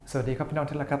สวัสดีครับพี่น้อง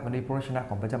ที่รักครับวันนี้พระวจนะ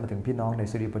ของพระเจ้ามาถึงพี่น้องใน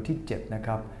ซีรีส์บทที่7นะค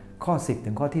รับข้อ10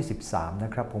ถึงข้อที่13น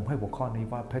ะครับผมให้หัวข้อนี้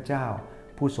ว่าพระเจ้า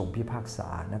ผู้ทรงพิพากษา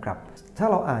นะครับถ้า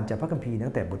เราอ่านจากพระคัมภีร์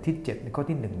ตั้งแต่บทที่7ในข้อ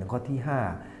ที่1ถึงข้อที่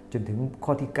5จนถึงข้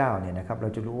อที่9เนี่ยนะครับเรา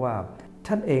จะรู้ว่า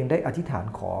ท่านเองได้อธิษฐาน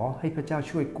ขอให้พระเจ้า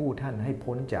ช่วยกู้ท่านให้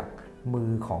พ้นจากมื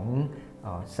อของ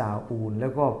ซาอูลแล้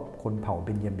วก็คนเผ่าเบ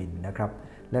นยามินนะครับ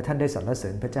และท่านได้สรรเสริ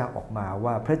ญพระเจ้าออกมา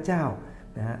ว่าพระเจ้า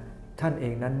นะฮะท่านเอ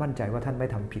งนั้นมั่นใจว่าท่านไม่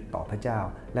ทำผิดต่อพระเจ้า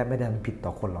และไม่ได้ทำผิดต่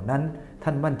อคนเหล่านั้นท่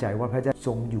านมั่นใจว่าพระเจ้าท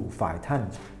รงอยู่ฝ่ายท่าน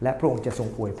และพระองค์จะทรง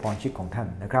อวยพรชีวิตของท่าน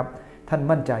นะครับท่าน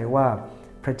มั่นใจว่า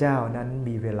พระเจ้านั้น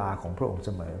มีเวลาของพระองค์เส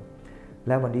มอแ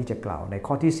ละวันนี้จะกล่าวใน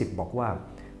ข้อที่10บอกว่า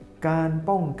การ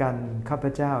ป้องกันข้าพ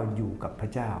เจ้าอยู่กับพร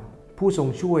ะเจ้าผู้ทรง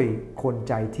ช่วยคน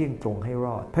ใจเที่ยงตรงให้ร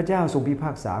อดพระเจ้าทรงพิพ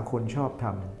ากษาคนชอบธร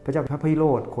รมพระเจ้าพระพิโร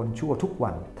ธคนชั่วทุกวั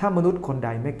นถ้ามนุษย์คนใด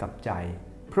ไม่กลับใจ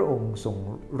พระองค์ทรง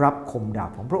รับคมดา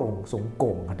บของพระองค์ทรงโ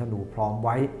ก่งคันธนูพร้อมไ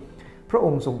ว้พระอ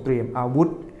งค์ทรงเตรียมอาวุธ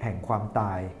แห่งความต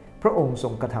ายพระองค์ทร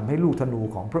งกระทำให้ลูกธนู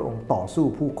ของพระองค์ต่อสู้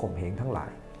ผู้ข่มเหงทั้งหลา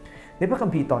ยในพระคัม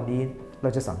ภีร์ตอนนี้เรา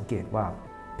จะสังเกตว่า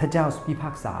พระเจ้าพิพ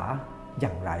ากษาอย่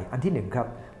างไรอันที่1ครับ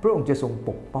พระองค์จะทรง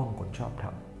ปกป้องคนชอบธร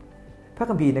รมพระ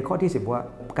คัมภีร์ในข้อที่10ว่า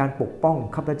การปกป้อง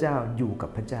ข้าพเจ้าอยู่กับ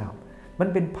พระเจ้ามัน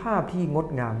เป็นภาพที่งด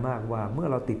งามมากว่าเมื่อ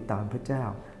เราติดตามพระเจ้า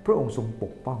พระองค์ทรงป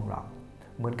กป้องเรา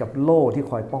เหมือนกับโล่ที่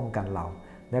คอยป้องกันเรา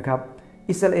นะครับ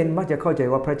อิสราเอลมักจะเข้าใจ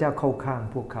ว่าพระเจ้าเข้าข้าง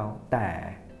พวกเขาแต่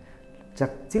จา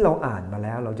กที่เราอ่านมาแ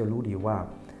ล้วเราจะรู้ดีว่า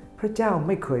พระเจ้าไ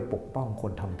ม่เคยปกป้องค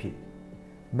นทำผิด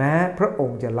แม้พระอง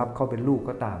ค์จะรับเขาเป็นลูก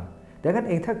ก็ตามดังนั้น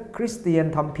เองถ้าคริสเตียน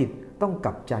ทำผิดต้องก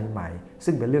ลับใจใหม่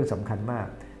ซึ่งเป็นเรื่องสำคัญมาก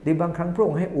ในบางครั้งพระอ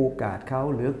งค์ให้โอกาสเขา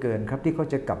เหลือเกินครับที่เขา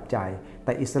จะกลับใจแ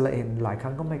ต่อิสราเอลหลายค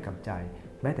รั้งก็ไม่กลับใจ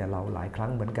แม้แต่เราหลายครั้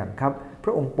งเหมือนกันครับพร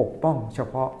ะองค์ปกป้องเฉ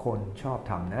พาะคนชอบ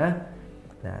ธรรมนะ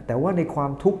แต่ว่าในควา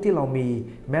มทุกข์ที่เรามี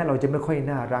แม้เราจะไม่ค่อย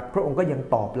น่ารักพระองค์ก็ยัง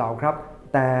ตอบเราครับ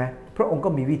แต่พระองค์ก็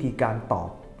มีวิธีการตอบ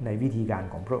ในวิธีการ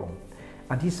ของพระองค์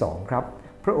อันที่2ครับ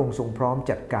พระองค์ทรงพร้อม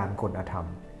จัดการคนอธรรม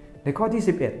ในข้อที่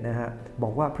11นะฮะบอ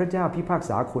กว่าพระเจ้าพิพาก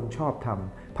ษาคนชอบธรรม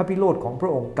พระพิโรธของพร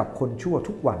ะองค์กับคนชั่ว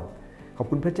ทุกวันขอบ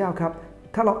คุณพระเจ้าครับ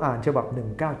ถ้าเราอ่านฉบับ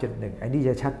1971อันนี้จ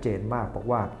ะชัดเจนมากบอก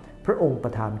ว่าพระองค์ปร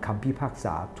ะทานคำพิพากษ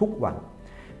าทุกวัน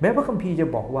แม้พระคัมภีร์จะ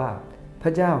บอกว่าพร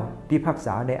ะเจ้าพิพากษ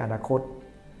าในอนาคต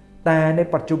แต่ใน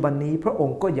ปัจจุบันนี้พระอง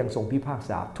ค์ก็ยังทรงพิพาก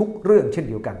ษาทุกเรื่องเช่น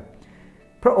เดียวกัน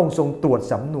พระองค์ทรงตรวจ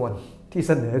สำนวนที่เ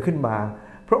สนอขึ้นมา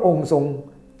พระองค์ทรง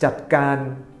จัดการ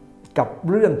กับ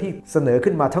เรื่องที่เสนอ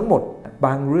ขึ้นมาทั้งหมดบ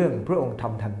างเรื่องพระองค์ท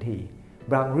ำทันที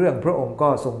บางเรื่องพระองค์ก็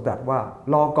ทรงตรัสว่า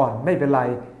รอก่อนไม่เป็นไร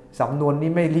สำนวน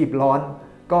นี้ไม่รีบร้อน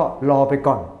ก็รอไป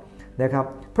ก่อนนะครับ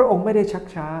พระองค์ไม่ได้ชัก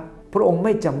ช้าพระองค์ไ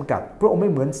ม่จำกัดพระองค์ไม่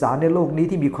เหมือนศาลในโลกนี้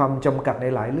ที่มีความจำกัดใน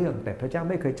หลายเรื่องแต่พระเจ้า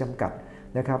ไม่เคยจำกัด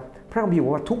นะครับพระคัมภีร์บอ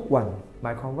กว่าทุกวันหม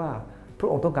ายความว่าพระ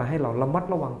องค์ต้องการให้เราระมัด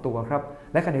ระวังตัวครับ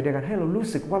และขณะเดียวกันให้เรารู้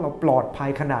สึกว่าเราปลอดภัย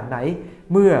ขนาดไหน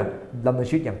เมื่อดำเนิน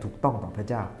ชีวิตอย่างถูกต้องต่อพระ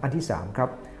เจ้าอันที่3ครับ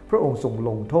พระองค์ทรงล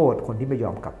งโทษคนที่ไม่ย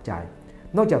อมกลับใจ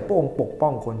นอกจากพระองค์ปกป้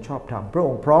องคนชอบธรรมพระอ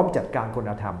งค์พร้อมจัดการคน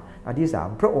อธรรมอันที่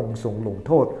3พระองค์ทรงลงโ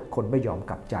ทษคนไม่ยอม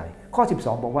กลับใจข้อ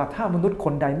12บอกว่าถ้ามนุษย์ค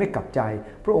นใดไม่กลับใจ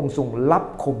พระองค์ทรงรับ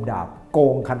คมดาบโก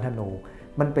งคันธนู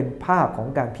มันเป็นภาพของ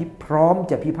การพร้อม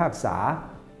จะพิพากษา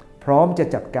พร้อมจะ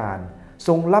จัดการท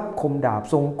รงรับคมดาบ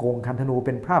ทรงโกงคันธนูเ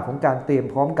ป็นภาพของการเตรียม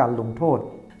พร้อมการลงโทษ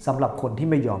สำหรับคนที่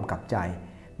ไม่ยอมกลับใจ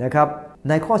นะครับ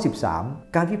ในข้อ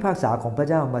13การพิพากษาของพระ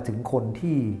เจ้ามาถึงคน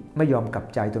ที่ไม่ยอมกลับ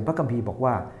ใจจนพระคัมภีร์บอก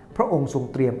ว่าพระองค์ทรง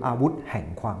เตรียมอาวุธแห่ง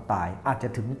ความตายอาจจะ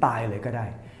ถึงตายเลยก็ได้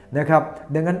นะครับ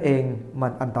ดังนั้นเองมั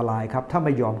นอันตรายครับถ้าไ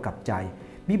ม่ยอมกลับใจ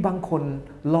มีบางคน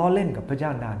ล้อเล่นกับพระเจ้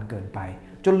านานเกินไป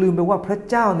จนลืมไปว่าพระ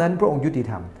เจ้านั้นพระองค์ยุติ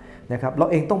ธรรมนะครับเรา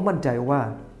เองต้องมั่นใจว่า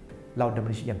เราดำเ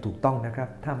นินชีวิตอย่างถูกต้องนะครับ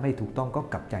ถ้าไม่ถูกต้องก็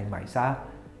กลับใจใหม่ซะ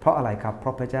เพราะอะไรครับเพรา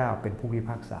ะพระเจ้าเป็นผู้พิ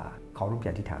พากษาขอร่วมใจ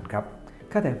อธิษฐานครับ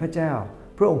ข้าแต่พระเจ้า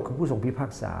พระองค์คือผู้ทรงพิพา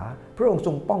กษาพระองค์ท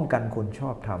รงป้องกันคนชอ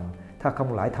บธรรมถ้าคน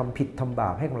หลายทำผิดทำบา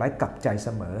ปให้คนหลายกลับใจเส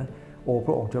มอโอ้พ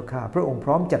ระองค์เจ้าข้าพระองค์พ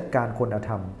ร้อมจัดการคนอ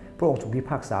ธรรมพระองค์ทรงพิ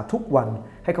พากษาทุกวัน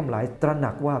ให้คนหลายตระห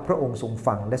นักว่าพระองค์ทรง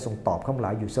ฟังและทรงตอบคนหล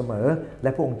ายอยู่เสมอและ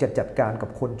พระองค์จะจัดการกับ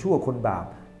คนชั่วคนบาป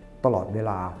ตลอดเว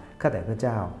ลาข้าแต่พระเ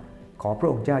จ้าขอพระ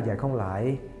องค์เจ้าใหญ่คนหลาย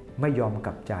ไม่ยอมก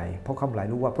ลับใจเพราะคนหลาย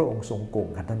รู้ว่าพระองค์ทรงโกง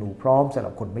คันธนูพร้อมสำห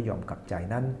รับคนไม่ยอมกลับใจ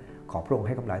นั้นขอพระองค์ใ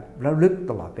ห้คนหลายระลึก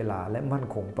ตลอดเวลาและมั่น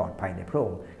คงปลอดภัยในพระอ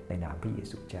งค์ในนามพระเย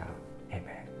ซูเจ้าอาเม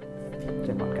นเ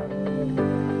จ้าพรครั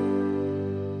บ